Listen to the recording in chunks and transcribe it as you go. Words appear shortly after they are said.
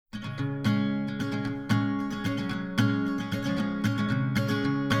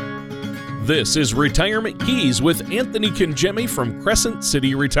This is Retirement Keys with Anthony Congemi from Crescent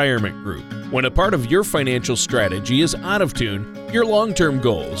City Retirement Group. When a part of your financial strategy is out of tune, your long-term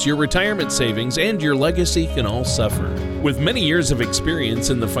goals, your retirement savings, and your legacy can all suffer. With many years of experience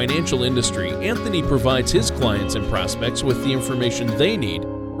in the financial industry, Anthony provides his clients and prospects with the information they need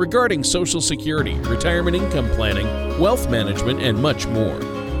regarding Social Security, retirement income planning, wealth management, and much more.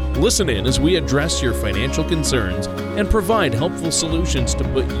 Listen in as we address your financial concerns and provide helpful solutions to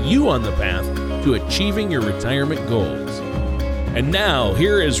put you on the path to achieving your retirement goals. And now,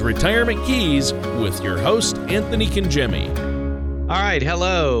 here is Retirement Keys with your host, Anthony Congemi. All right,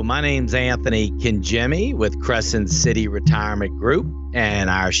 hello. My name's Anthony Congemi with Crescent City Retirement Group, and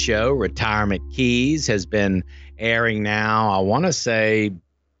our show, Retirement Keys, has been airing now, I want to say,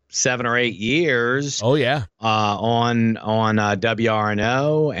 7 or 8 years. Oh, yeah. On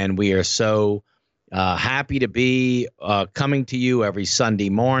WRNO, and we are so happy to be coming to you every Sunday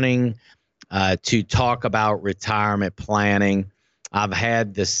morning to talk about retirement planning. I've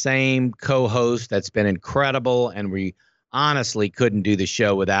had the same co-host that's been incredible, and we honestly couldn't do the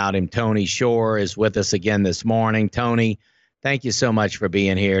show without him. Tony Shore is with us again this morning. Tony, thank you so much for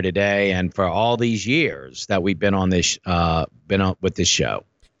being here today and for all these years that we've been on this with this show.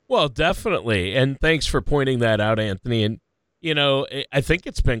 Well, definitely. And thanks for pointing that out, Anthony. And, you know, I think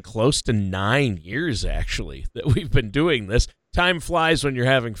it's been close to 9 years, actually, that we've been doing this. Time flies when you're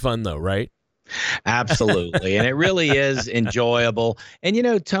having fun, though, right? Absolutely. And it really is enjoyable. And, you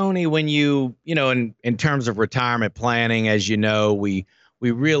know, Tony, when in terms of retirement planning, as you know, we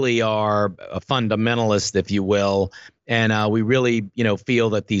really are a fundamentalist, if you will. And we really,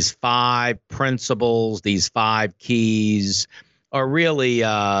 feel that these 5 principles, these 5 keys are really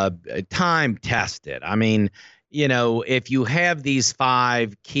time tested. I mean, if you have these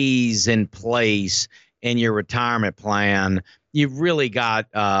 5 keys in place in your retirement plan, you've really got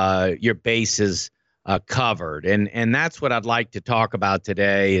your bases covered. And that's what I'd like to talk about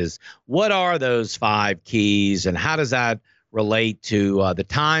today is what are those 5 keys and how does that relate to the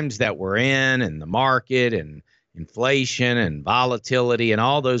times that we're in and the market and inflation and volatility and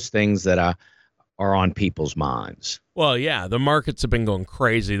all those things that are on people's minds. Well, yeah, the markets have been going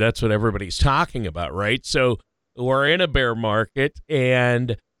crazy. That's what everybody's talking about, right? So we're in a bear market,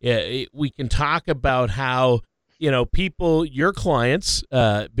 and we can talk about how, people, your clients,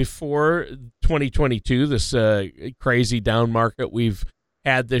 before 2022, this crazy down market we've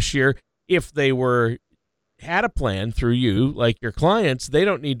had this year, if they had a plan through you, like your clients, they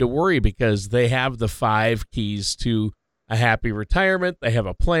don't need to worry because they have the 5 keys to a happy retirement. They have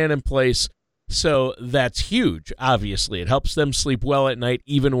a plan in place. So that's huge. Obviously, it helps them sleep well at night,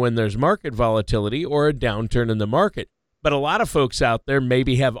 even when there's market volatility or a downturn in the market. But a lot of folks out there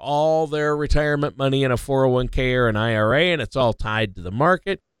maybe have all their retirement money in a 401k or an IRA, and it's all tied to the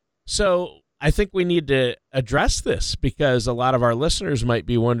market. So I think we need to address this because a lot of our listeners might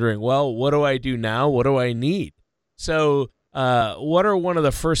be wondering, well, what do I do now? What do I need? So what are one of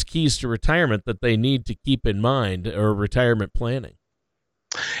the first keys to retirement that they need to keep in mind or retirement planning?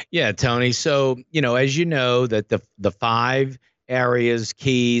 Yeah, Tony. So, as you know, that the 5 areas,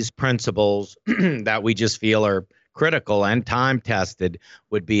 keys, principles that we just feel are critical and time tested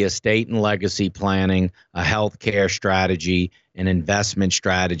would be estate and legacy planning, a healthcare strategy, an investment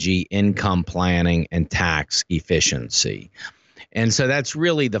strategy, income planning, and tax efficiency. And so that's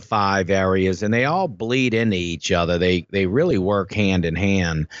really the 5 areas, and they all bleed into each other. They really work hand in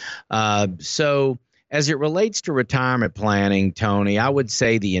hand. So as it relates to retirement planning, Tony, I would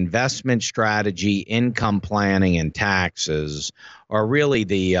say the investment strategy, income planning, and taxes are really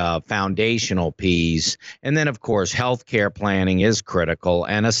the foundational piece. And then, of course, healthcare planning is critical,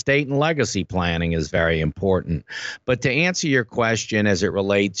 and estate and legacy planning is very important. But to answer your question as it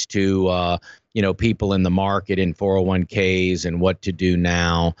relates to, people in the market in 401ks and what to do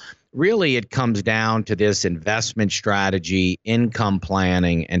now, really, it comes down to this investment strategy, income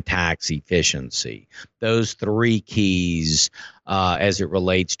planning, and tax efficiency. Those 3 keys as it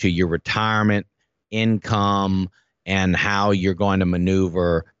relates to your retirement, income, and how you're going to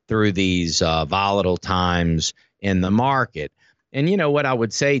maneuver through these volatile times in the market. And what I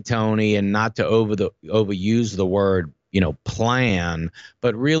would say, Tony, and not to overuse the word, plan,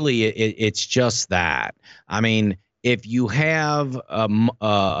 but really it's just that. I mean, if you have a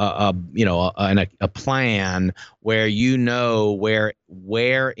plan where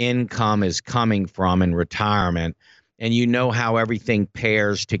where income is coming from in retirement, and how everything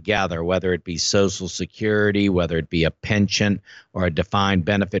pairs together, whether it be Social Security, whether it be a pension or a defined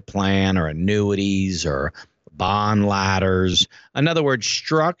benefit plan or annuities or bond ladders. In other words,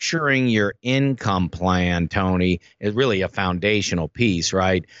 structuring your income plan, Tony, is really a foundational piece,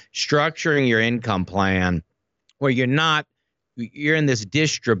 right? Structuring your income plan where you're in this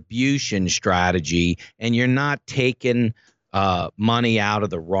distribution strategy and you're not taking money out of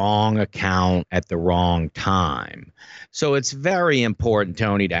the wrong account at the wrong time. So it's very important,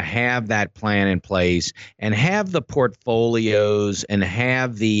 Tony, to have that plan in place and have the portfolios and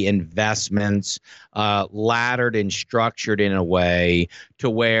have the investments laddered and structured in a way to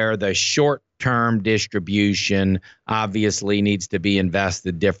where the short-term distribution obviously needs to be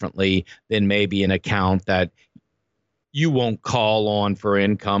invested differently than maybe an account that you won't call on for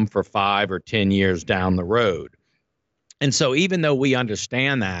income for 5 or 10 years down the road. And so even though we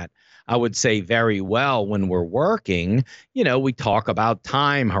understand that, I would say very well when we're working, we talk about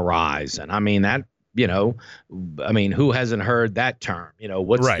time horizon. I mean, who hasn't heard that term?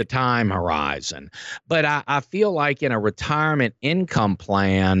 What's Right. the time horizon? But I feel like in a retirement income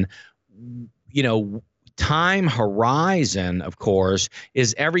plan, time horizon, of course,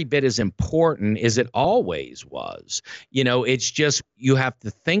 is every bit as important as it always was. It's just you have to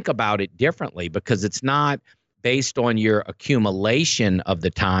think about it differently because it's not based on your accumulation of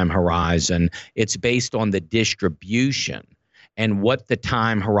the time horizon. It's based on the distribution and what the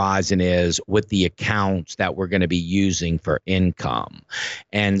time horizon is with the accounts that we're going to be using for income.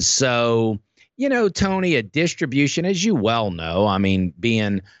 And so, Tony, a distribution, as you well know, I mean,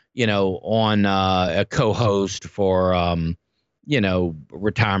 being on a co-host for,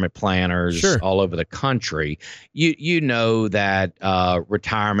 retirement planners Sure. all over the country, you know that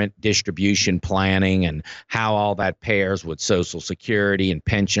retirement distribution planning and how all that pairs with Social Security and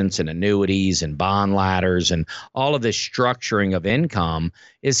pensions and annuities and bond ladders and all of this structuring of income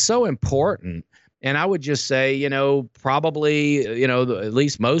is so important. And I would just say, probably, at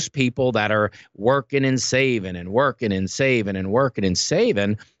least most people that are working and saving and working and saving and working and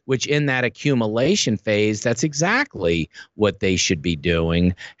saving, which in that accumulation phase, that's exactly what they should be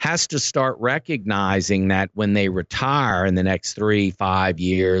doing, has to start recognizing that when they retire in the next 3, 5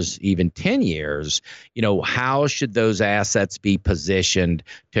 years, even 10 years, how should those assets be positioned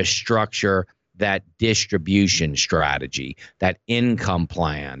to structure that distribution strategy, that income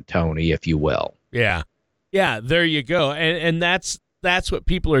plan, Tony, if you will. Yeah. Yeah, there you go. And that's what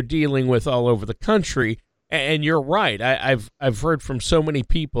people are dealing with all over the country. And you're right. I've heard from so many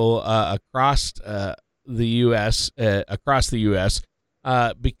people across the U.S.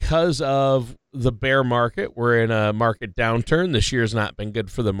 Because of the bear market. We're in a market downturn. This year's not been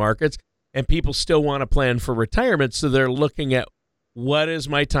good for the markets, and people still want to plan for retirement. So they're looking at, what is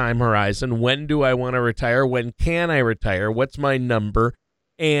my time horizon? When do I want to retire? When can I retire? What's my number?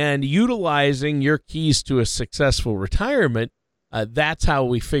 And utilizing your keys to a successful retirement, that's how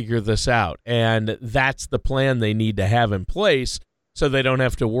we figure this out. And that's the plan they need to have in place so they don't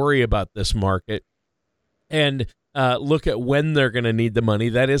have to worry about this market. And look at when they're going to need the money.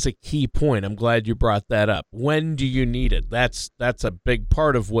 That is a key point. I'm glad you brought that up. When do you need it? That's a big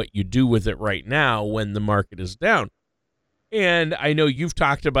part of what you do with it right now when the market is down. And I know you've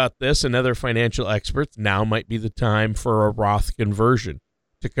talked about this and other financial experts. Now might be the time for a Roth conversion,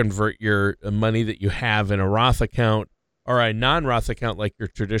 to convert your money that you have in a Roth account or a non-Roth account like your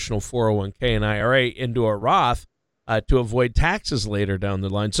traditional 401k and IRA into a Roth to avoid taxes later down the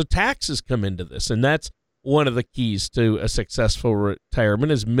line. So taxes come into this, and that's one of the keys to a successful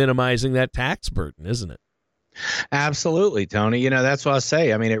retirement, is minimizing that tax burden, isn't it? Absolutely, Tony. That's what I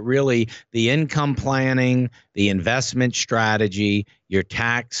say. I mean, it really, the income planning, the investment strategy, your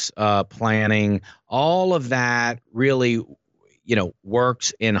tax planning, all of that really,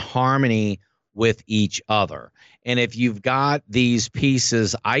 works in harmony with each other. And if you've got these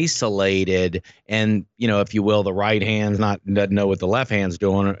pieces isolated and, if you will, the right hand doesn't know what the left hand's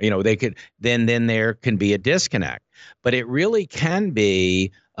doing, they could, then there can be a disconnect. But it really can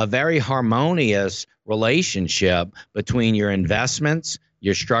be a very harmonious relationship between your investments,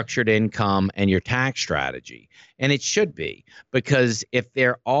 your structured income, and your tax strategy. And it should be, because if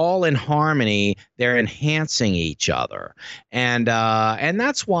they're all in harmony, they're enhancing each other. And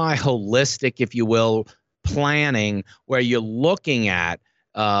that's why holistic, if you will, planning, where you're looking at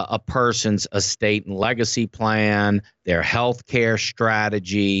a person's estate and legacy plan, their healthcare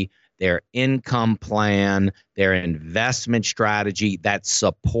strategy, their income plan, their investment strategy that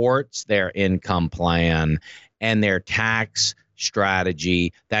supports their income plan, and their tax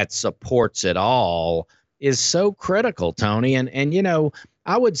strategy that supports it all, is so critical, Tony. And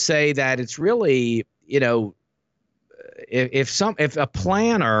I would say that it's really, if a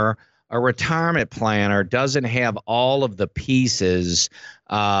planner a retirement planner doesn't have all of the pieces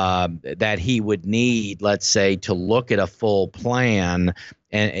that he would need, let's say, to look at a full plan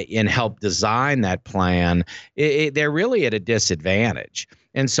and help design that plan, they're really at a disadvantage.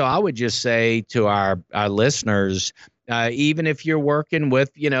 And so I would just say to our listeners, even if you're working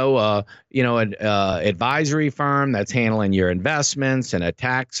with, an advisory firm that's handling your investments, and a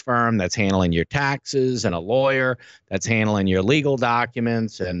tax firm that's handling your taxes, and a lawyer that's handling your legal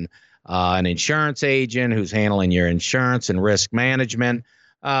documents, and an insurance agent who's handling your insurance and risk management,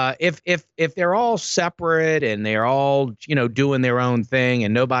 if they're all separate and they're all, doing their own thing,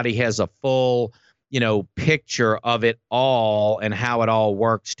 and nobody has a full picture of it all and how it all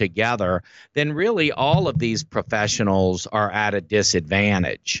works together, then really all of these professionals are at a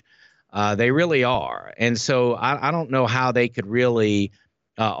disadvantage. They really are. And so I don't know how they could really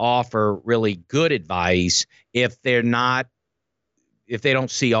offer really good advice if they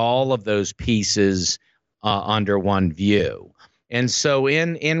don't see all of those pieces under one view. And so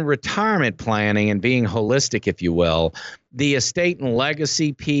in retirement planning and being holistic, if you will, the estate and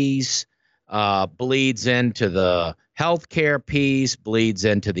legacy piece bleeds into the healthcare piece, bleeds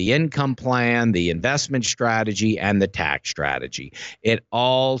into the income plan, the investment strategy, and the tax strategy. They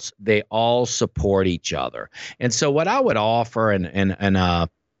all support each other. And so what I would offer and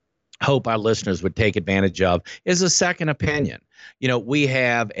hope our listeners would take advantage of is a second opinion. We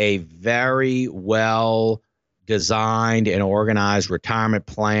have a very well designed and organized retirement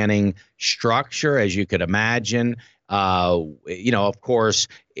planning structure, as you could imagine. Of course,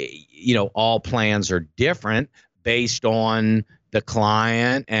 all plans are different based on the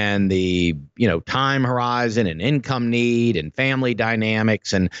client and the, time horizon and income need and family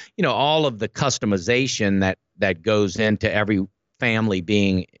dynamics and, all of the customization that goes into every family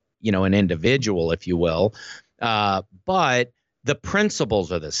being, an individual, if you will. But the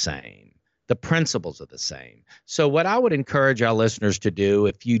principles are the same. So what I would encourage our listeners to do,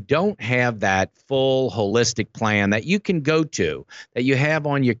 if you don't have that full holistic plan that you can go to, that you have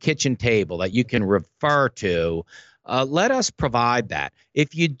on your kitchen table, that you can refer to, let us provide that.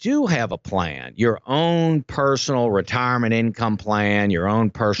 If you do have a plan, your own personal retirement income plan, your own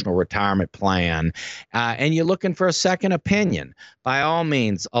personal retirement plan, and you're looking for a second opinion, by all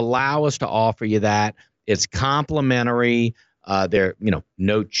means, allow us to offer you that. It's complimentary. There,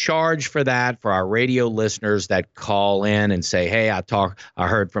 no charge for that for our radio listeners that call in and say, hey, I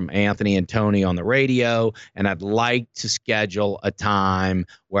heard from Anthony and Tony on the radio, and I'd like to schedule a time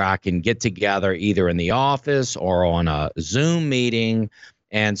where I can get together either in the office or on a Zoom meeting.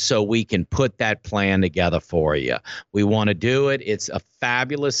 And so we can put that plan together for you. We want to do it. It's a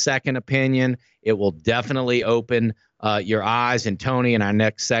fabulous second opinion. It will definitely open your eyes. And Tony, in our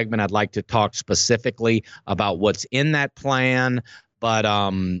next segment, I'd like to talk specifically about what's in that plan. But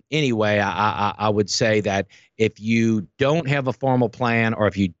anyway, I would say that if you don't have a formal plan, or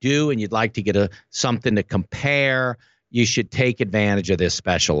if you do and you'd like to get something to compare, you should take advantage of this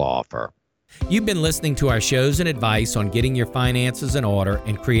special offer. You've been listening to our shows and advice on getting your finances in order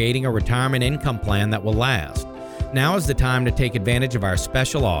and creating a retirement income plan that will last. Now is the time to take advantage of our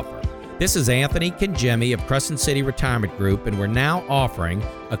special offer. This is Anthony Kangemi of Crescent City Retirement Group, and we're now offering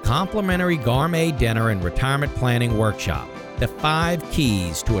a complimentary gourmet dinner and retirement planning workshop, The 5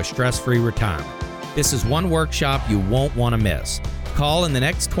 Keys to a Stress-Free Retirement. This is one workshop you won't want to miss. Call in the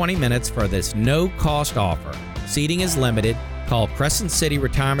next 20 minutes for this no-cost offer. Seating is limited. Call Crescent City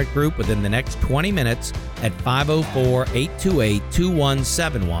Retirement Group within the next 20 minutes at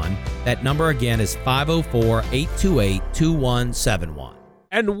 504-828-2171. That number again is 504-828-2171.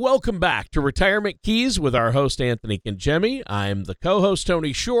 And welcome back to Retirement Keys with our host, Anthony Kangemi. I'm the co-host,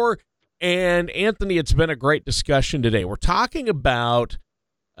 Tony Shore. And Anthony, it's been a great discussion today. We're talking about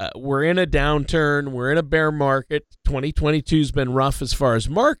we're in a downturn. We're in a bear market. 2022 has been rough as far as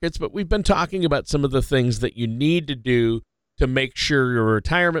markets, but we've been talking about some of the things that you need to do to make sure your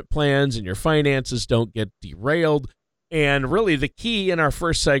retirement plans and your finances don't get derailed. And really the key in our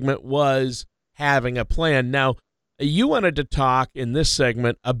first segment was having a plan. Now, you wanted to talk in this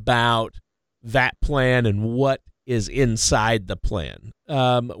segment about that plan and what is inside the plan.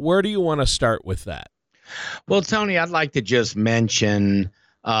 Where do you want to start with that? Well, Tony, I'd like to just mention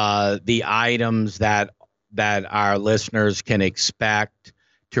the items that our listeners can expect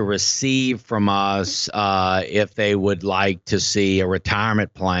to receive from us if they would like to see a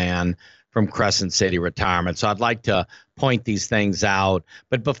retirement plan from Crescent City Retirement. So I'd like to point these things out.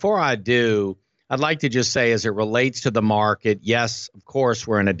 But before I do, I'd like to just say, as it relates to the market, yes, of course,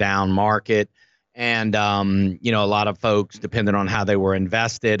 we're in a down market. And, a lot of folks, depending on how they were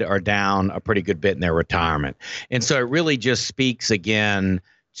invested, are down a pretty good bit in their retirement. And so it really just speaks again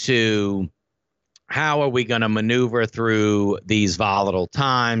to how are we going to maneuver through these volatile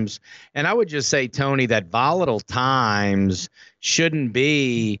times. And I would just say, Tony, that volatile times shouldn't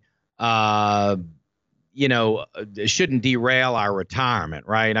be, shouldn't derail our retirement,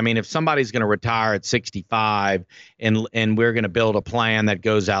 right? I mean, if somebody's going to retire at 65 and we're going to build a plan that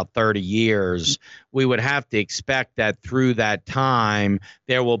goes out 30 years, we would have to expect that through that time,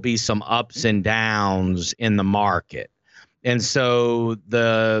 there will be some ups and downs in the market. And so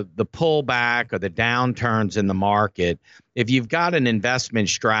the pullback or the downturns in the market, if you've got an investment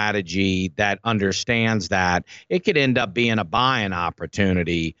strategy that understands that, it could end up being a buying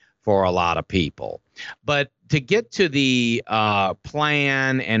opportunity for a lot of people. But to get to the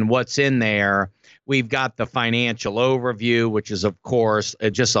plan and what's in there, we've got the financial overview, which is, of course,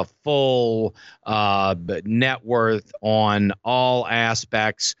 just a full net worth on all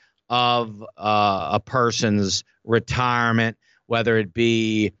aspects of a person's retirement, whether it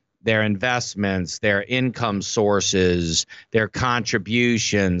be their investments, their income sources, their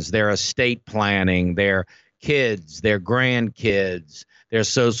contributions, their estate planning, their kids, their grandkids, their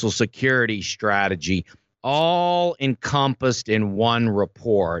Social Security strategy, all encompassed in one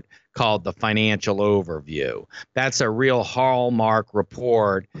report called the Financial Overview. That's a real hallmark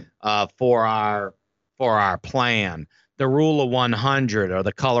report for our plan. The Rule of 100 or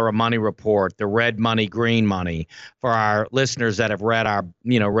the Color of Money report, the Red Money, Green Money. For our listeners that have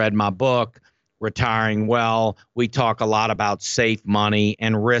read my book, Retiring Well, we talk a lot about safe money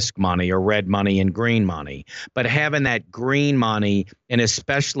and risk money, or red money and green money. But having that green money, and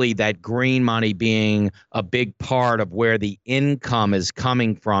especially that green money being a big part of where the income is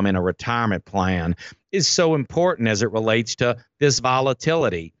coming from in a retirement plan, is so important as it relates to this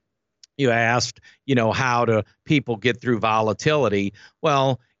volatility. You asked, how do people get through volatility?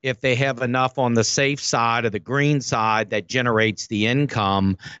 Well, if they have enough on the safe side or the green side that generates the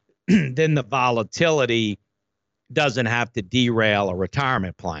income, then the volatility doesn't have to derail a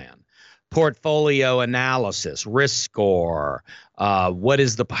retirement plan. Portfolio analysis, risk score, how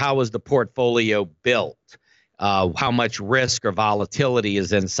is the portfolio built? How much risk or volatility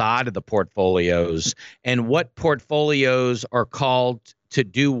is inside of the portfolios, and what portfolios are called to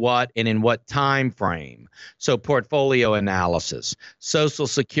do what and in what time frame. So portfolio analysis, Social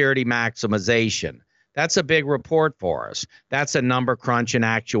Security maximization. That's a big report for us. That's a number crunch and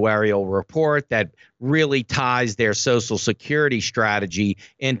actuarial report that really ties their Social Security strategy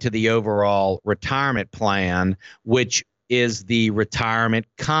into the overall retirement plan, which is the retirement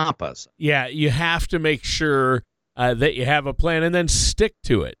compass. Yeah, you have to make sure that you have a plan and then stick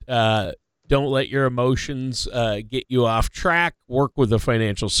to it. Don't let your emotions get you off track. Work with a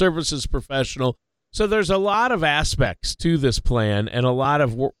financial services professional. So there's a lot of aspects to this plan and a lot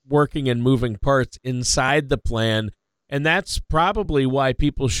of working and moving parts inside the plan. And that's probably why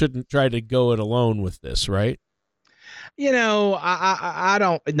people shouldn't try to go it alone with this, right? I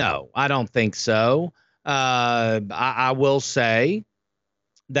don't think so. I will say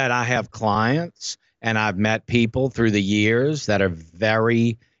that I have clients and I've met people through the years that are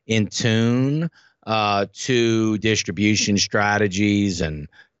very in tune to distribution strategies and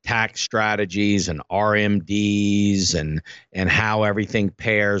tax strategies and RMDs and how everything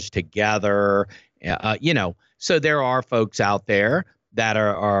pairs together. So there are folks out there that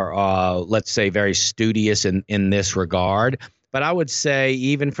are let's say, very studious in this regard. But I would say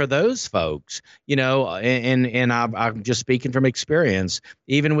even for those folks, and I'm just speaking from experience,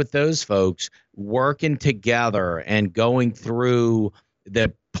 even with those folks working together and going through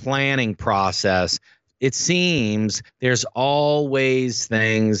the planning process, it seems there's always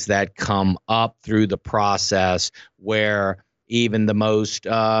things that come up through the process where even the most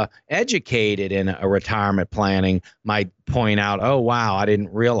educated in a retirement planning might point out, oh, wow, I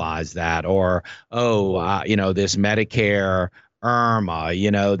didn't realize that. Or, this Medicare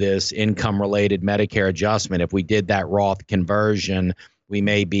IRMA, this income-related Medicare adjustment, if we did that Roth conversion, we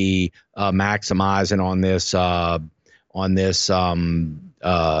may be maximizing on this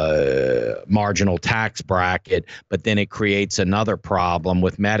marginal tax bracket, but then it creates another problem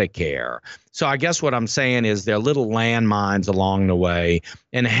with Medicare. So I guess what I'm saying is there are little landmines along the way,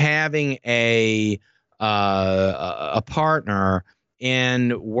 and having a partner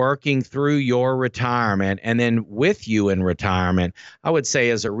in working through your retirement and then with you in retirement, I would say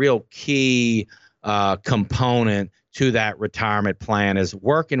is a real key component to that retirement plan, is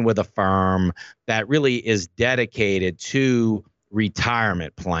working with a firm that really is dedicated to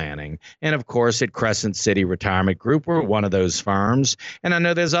retirement planning. And of course, at Crescent City Retirement Group, we're one of those firms. And I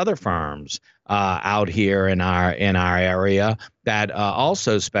know there's other firms out here in our area that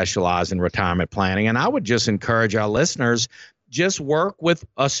also specialize in retirement planning. And I would just encourage our listeners just work with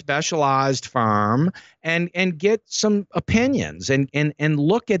a specialized firm and get some opinions and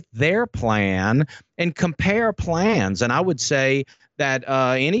look at their plan and compare plans. And I would say that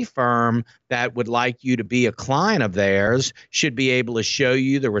any firm that would like you to be a client of theirs should be able to show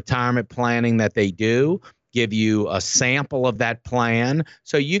you the retirement planning that they do, give you a sample of that plan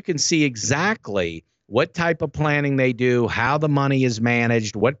so you can see exactly what type of planning they do, how the money is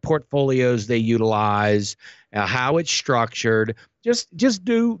managed, what portfolios they utilize, how it's structured. Just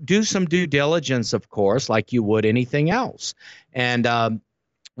do some due diligence, of course, like you would anything else. And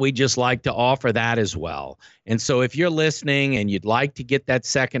we just like to offer that as well. And so if you're listening and you'd like to get that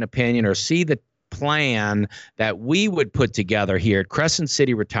second opinion or see the plan that we would put together here at Crescent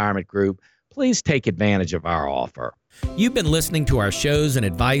City Retirement Group, please take advantage of our offer. You've been listening to our shows and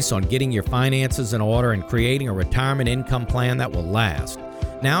advice on getting your finances in order and creating a retirement income plan that will last.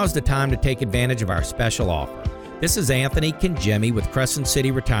 Now is the time to take advantage of our special offer. This is Anthony Kangemi with Crescent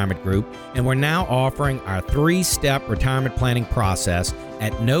City Retirement Group, and we're now offering our 3-step retirement planning process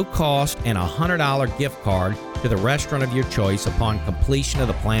at no cost and a $100 gift card to the restaurant of your choice upon completion of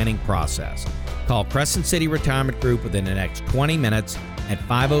the planning process. Call Crescent City Retirement Group within the next 20 minutes at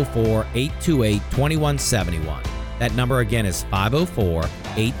 504-828-2171. That number again is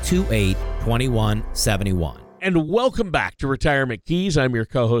 504-828-2171. And welcome back to Retirement Keys. I'm your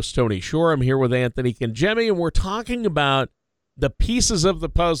co-host, Tony Shore. I'm here with Anthony Kangemi, and we're talking about the pieces of the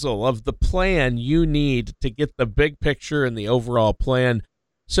puzzle of the plan you need to get the big picture and the overall plan.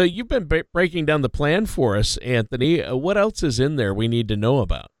 So you've been breaking down the plan for us, Anthony. What else is in there we need to know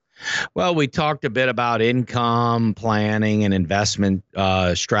about? Well, we talked a bit about income planning and investment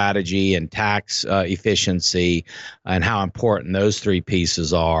strategy and tax efficiency and how important those 3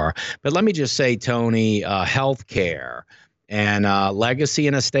 pieces are. But let me just say, Tony, healthcare and legacy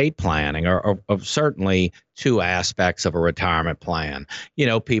and estate planning are certainly 2 aspects of a retirement plan. You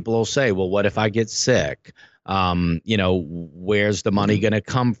know, people will say, well, what if I get sick? Where's the money going to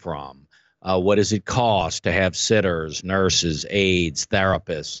come from? What does it cost to have sitters, nurses, aides,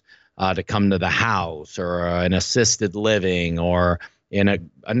 therapists to come to the house, or an assisted living, or in a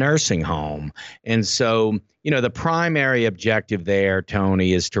nursing home? And so, the primary objective there,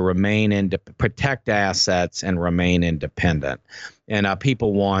 Tony, is to protect assets and remain independent. And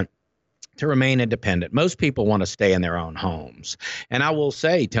people want to remain independent. Most people want to stay in their own homes. And I will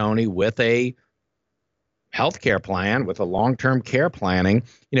say, Tony, with a healthcare plan, with a long-term care planning,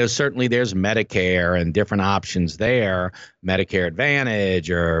 certainly there's Medicare and different options there, Medicare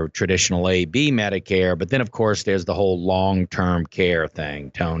Advantage or traditional AB Medicare. But then, of course, there's the whole long-term care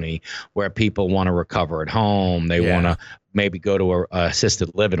thing, Tony, where people want to recover at home. They want to maybe go to a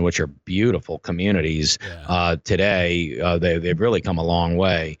assisted living, which are beautiful communities today. They've really come a long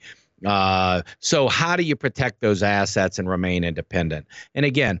way. So how do you protect those assets and remain independent? And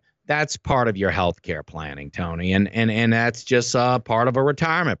again, that's part of your healthcare planning, Tony, and that's just part of a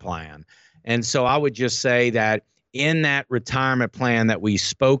retirement plan. And so I would just say that in that retirement plan that we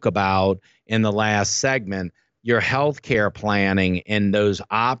spoke about in the last segment, your healthcare planning and those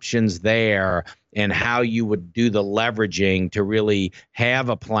options there and how you would do the leveraging to really have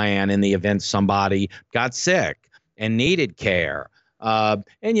a plan in the event somebody got sick and needed care.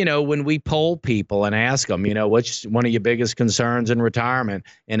 When we poll people and ask them, what's one of your biggest concerns in retirement?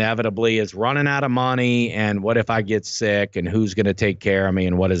 Inevitably, it's running out of money. And what if I get sick, and who's going to take care of me,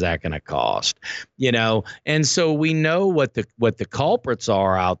 and what is that going to cost? And so we know what the culprits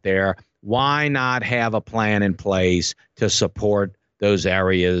are out there. Why not have a plan in place to support those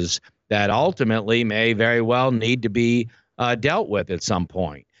areas that ultimately may very well need to be dealt with at some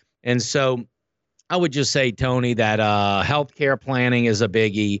point? And so I would just say, Tony, that healthcare planning is a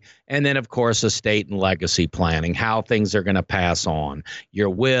biggie. And then, of course, estate and legacy planning, how things are going to pass on. Your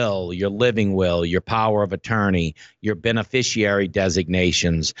will, your living will, your power of attorney, your beneficiary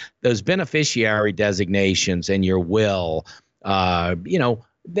designations. Those beneficiary designations and your will,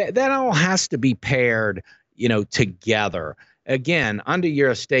 that all has to be paired, together. Again, under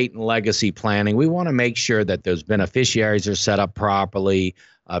your estate and legacy planning, we want to make sure that those beneficiaries are set up properly.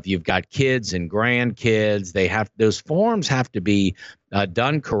 If you've got kids and grandkids, those forms have to be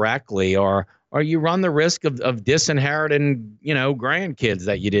done correctly, or you run the risk of disinheriting, grandkids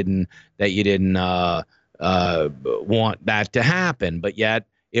that you didn't want that to happen, but yet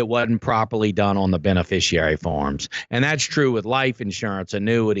it wasn't properly done on the beneficiary forms. And that's true with life insurance,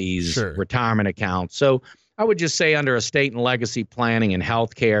 annuities, retirement accounts. So I would just say under estate and legacy planning and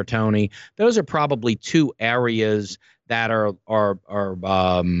healthcare, Tony, those are probably 2 areas that are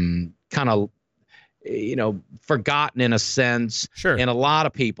kind of forgotten in a sense Sure. in a lot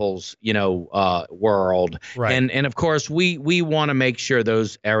of people's, world. Right. And of course, we want to make sure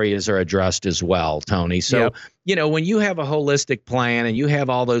those areas are addressed as well, Tony. So, when you have a holistic plan and you have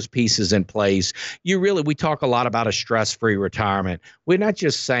all those pieces in place, we talk a lot about a stress-free retirement. We're not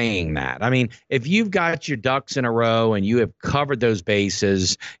just saying that. I mean, if you've got your ducks in a row and you have covered those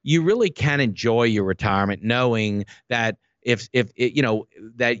bases, you really can enjoy your retirement knowing that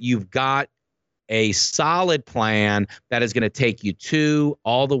that you've got a solid plan that is going to take you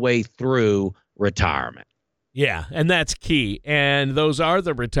all the way through retirement. Yeah, and that's key. And those are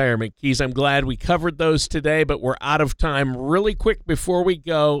the retirement keys. I'm glad we covered those today, but we're out of time. Really quick before we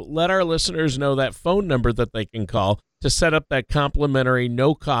go, let our listeners know that phone number that they can call to set up that complimentary,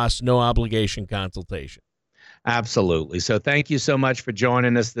 no cost, no obligation consultation. Absolutely. So thank you so much for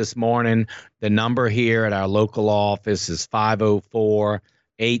joining us this morning. The number here at our local office is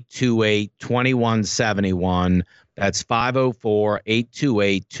 504-828-2171. That's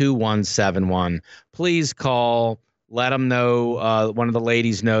 504-828-2171. Please call. Let them know, one of the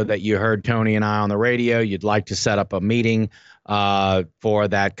ladies know that you heard Tony and I on the radio. You'd like to set up a meeting for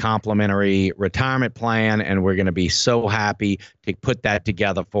that complimentary retirement plan, and we're going to be so happy to put that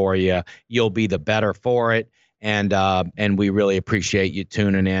together for you. You'll be the better for it. And we really appreciate you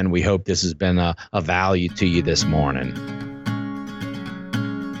tuning in. We hope this has been a value to you this morning.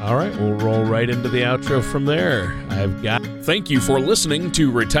 All right, we'll roll right into the outro from there. Thank you for listening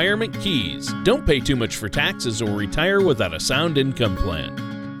to Retirement Keys. Don't pay too much for taxes or retire without a sound income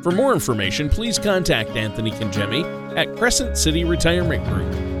plan. For more information, please contact Anthony Congemi at Crescent City Retirement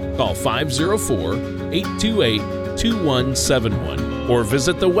Group. Call 504-828-2171 or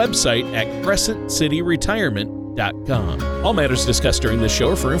visit the website at crescentcityretirement.com. All matters discussed during this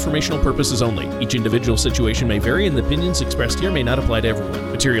show are for informational purposes only. Each individual situation may vary, and the opinions expressed here may not apply to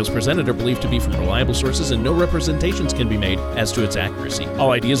everyone. Materials presented are believed to be from reliable sources, and no representations can be made as to its accuracy.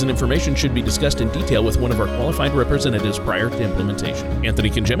 All ideas and information should be discussed in detail with one of our qualified representatives prior to implementation. Anthony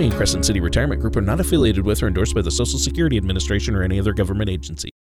Congemi and Crescent City Retirement Group are not affiliated with or endorsed by the Social Security Administration or any other government agency.